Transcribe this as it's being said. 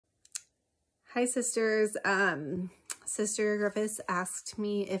Hi, sisters. Sister Griffiths asked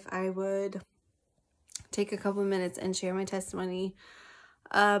me if I would take a couple of minutes and share my testimony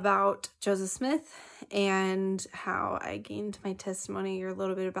about Joseph Smith and how I gained my testimony, or a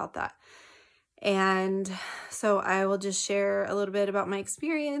little bit about that. And so I will just share a little bit about my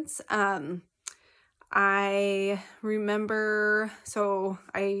experience. I remember, so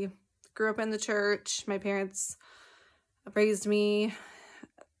I grew up in the church. My parents raised me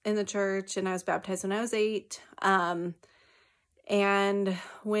in the church, and I was baptized when I was 8. And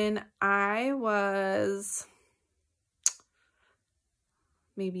when I was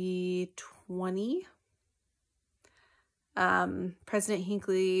maybe 20, President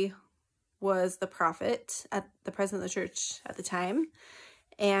Hinckley was the prophet, at the president of the church at the time,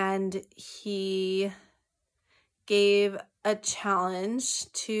 and he gave a challenge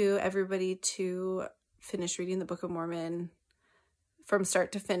to everybody to finish reading the Book of Mormon from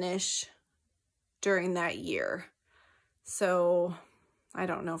start to finish during that year. So I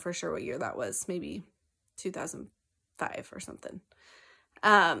don't know for sure what year that was, maybe 2005 or something.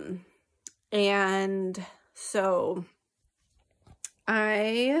 And so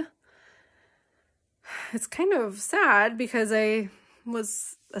it's kind of sad because I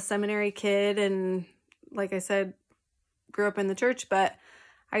was a seminary kid and, like I said, grew up in the church, but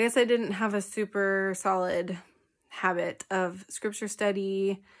I guess I didn't have a super solid habit of scripture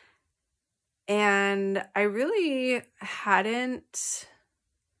study, and I really hadn't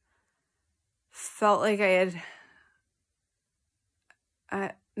felt like I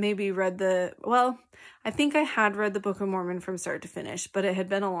had maybe read I think I had read the Book of Mormon from start to finish, but it had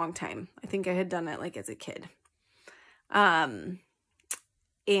been a long time. I think I had done it like as a kid. And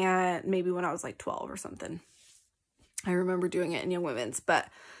maybe when I was like 12 or something. I remember doing it in Young Women's, but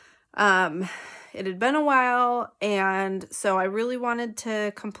it had been a while, and so I really wanted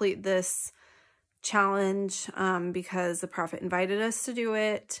to complete this challenge because the prophet invited us to do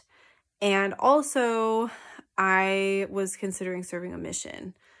it, and also I was considering serving a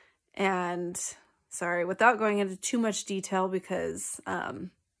mission. And sorry, without going into too much detail, because I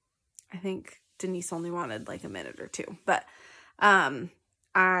think Denise only wanted like a minute or two, but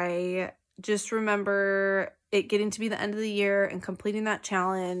I just remember it getting to be the end of the year and completing that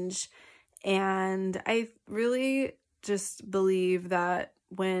challenge. And I really just believe that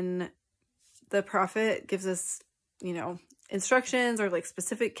when the prophet gives us, instructions or like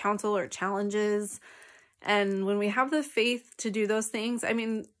specific counsel or challenges, and when we have the faith to do those things, I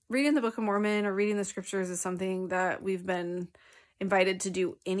mean, reading the Book of Mormon or reading the scriptures is something that we've been invited to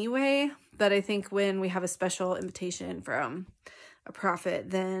do anyway. But I think when we have a special invitation from a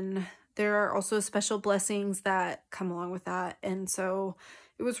prophet, then there are also special blessings that come along with that. And so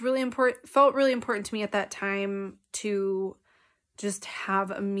it was really important, felt really important to me at that time to just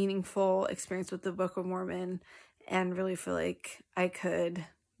have a meaningful experience with the Book of Mormon and really feel like I could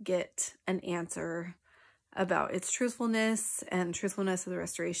get an answer about its truthfulness and truthfulness of the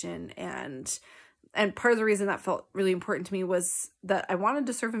restoration. And part of the reason that felt really important to me was that I wanted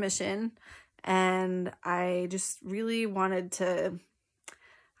to serve a mission, and I just really wanted to,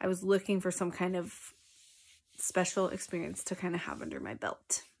 I was looking for some kind of special experience to kind of have under my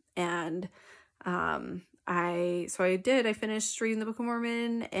belt. And I finished reading the Book of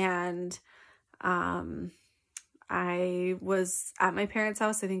Mormon, and I was at my parents'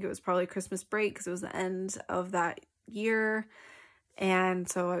 house. I think it was probably Christmas break because it was the end of that year. And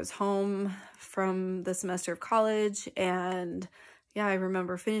so I was home from the semester of college, and yeah, I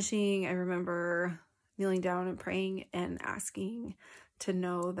remember finishing. I remember kneeling down and praying and asking to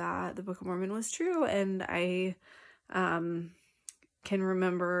know that the Book of Mormon was true. And I can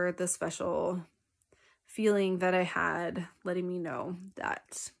remember the special feeling that I had letting me know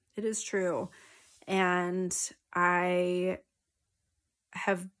that it is true. And I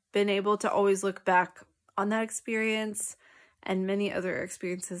have been able to always look back on that experience and many other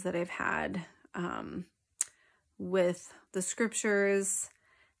experiences that I've had with the scriptures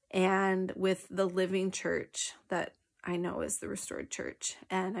and with the living church that I know is the restored church.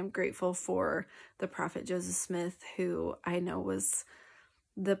 And I'm grateful for the prophet Joseph Smith, who I know was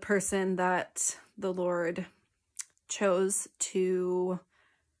the person that the Lord chose to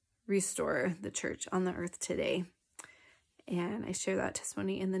restore the church on the earth today. And I share that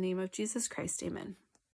testimony in the name of Jesus Christ. Amen.